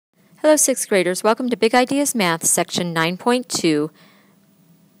Hello, 6th graders. Welcome to Big Ideas Math, Section 9.2,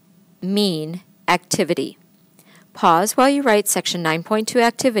 Mean Activity. Pause while you write Section 9.2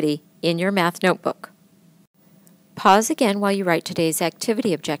 activity in your math notebook. Pause again while you write today's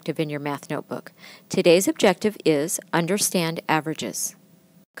activity objective in your math notebook. Today's objective is understand averages.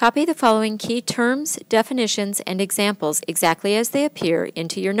 Copy the following key terms, definitions, and examples exactly as they appear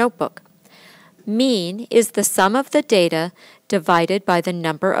into your notebook. Mean is the sum of the data divided by the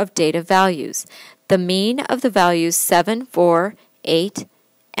number of data values. The mean of the values 7, 4, 8,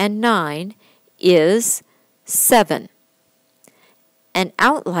 and 9 is 7. An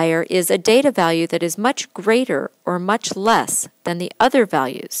outlier is a data value that is much greater or much less than the other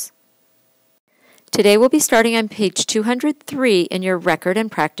values. Today we'll be starting on page 203 in your record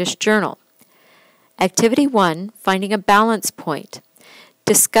and practice journal. Activity 1, finding a balance point.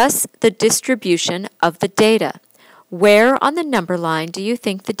 Discuss the distribution of the data. Where on the number line do you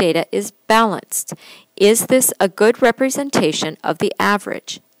think the data is balanced? Is this a good representation of the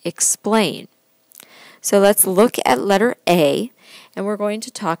average? Explain. So let's look at letter A, and we're going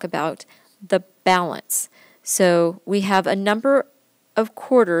to talk about the balance. So we have a number of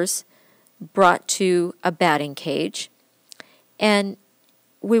quarters brought to a batting cage, and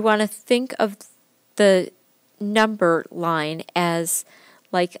we want to think of the number line as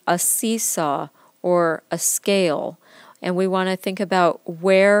like a seesaw or a scale, and we want to think about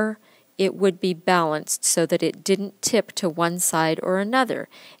where it would be balanced so that it didn't tip to one side or another.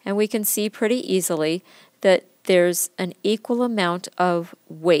 And we can see pretty easily that there's an equal amount of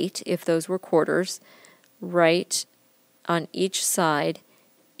weight, if those were quarters, right on each side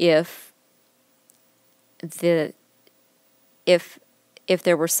if there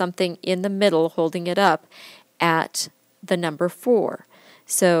were something in the middle holding it up at the number 4.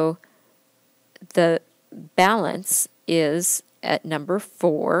 So the balance is at number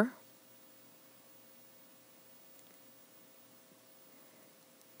 4.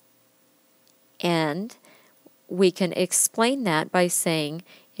 And we can explain that by saying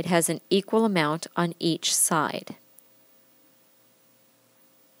it has an equal amount on each side.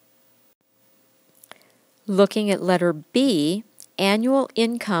 Looking at letter B, annual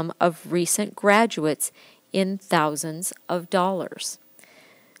income of recent graduates in thousands of dollars.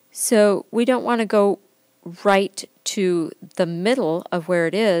 So we don't want to go right to the middle of where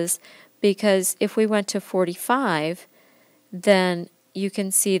it is, because if we went to 45, then you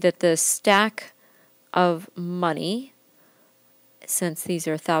can see that the stack of money, since these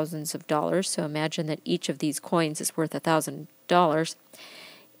are thousands of dollars, so imagine that each of these coins is worth $1,000,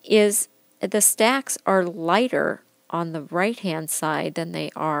 is the stacks are lighter on the right-hand side than they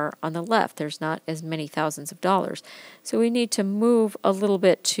are on the left. There's not as many thousands of dollars. So we need to move a little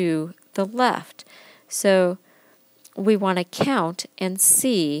bit to the left. So we want to count and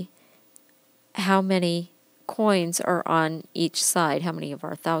see how many coins are on each side, how many of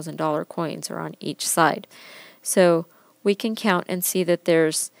our $1,000 coins are on each side. So we can count and see that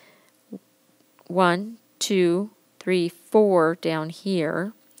there's 1, 2, 3, 4 down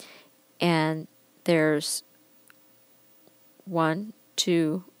here, and there's 1,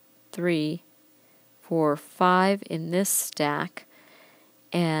 2, 3, 4, 5 in this stack,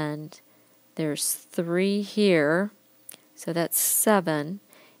 and there's 3 here, so that's 7,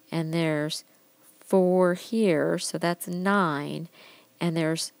 and there's 4 here, so that's 9, and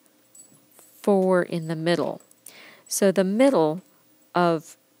there's 4 in the middle. So the middle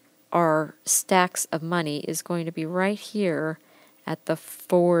of our stacks of money is going to be right here at the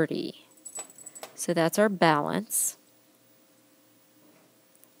 40. So that's our balance.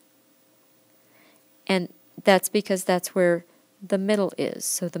 And that's because that's where the middle is.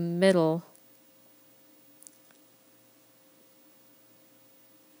 So the middle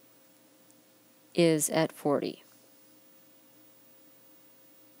is at 40.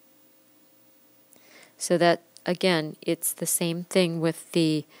 So that, again, it's the same thing with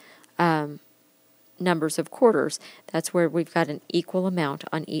the numbers of quarters. That's where we've got an equal amount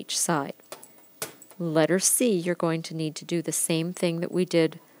on each side. Letter C, you're going to need to do the same thing that we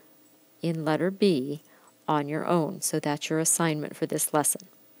did in letter B on your own. So that's your assignment for this lesson.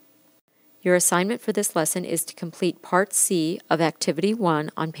 Your assignment for this lesson is to complete Part C of Activity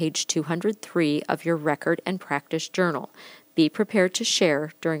 1 on page 203 of your record and practice journal. Be prepared to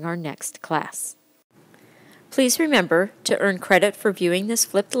share during our next class. Please remember, to earn credit for viewing this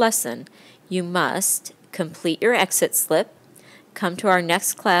flipped lesson, you must complete your exit slip, come to our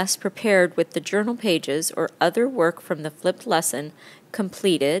next class prepared with the journal pages or other work from the flipped lesson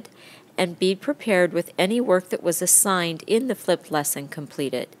completed, and be prepared with any work that was assigned in the flipped lesson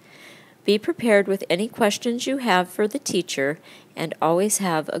completed. Be prepared with any questions you have for the teacher and always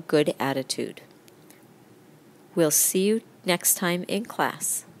have a good attitude. We'll see you next time in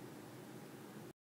class.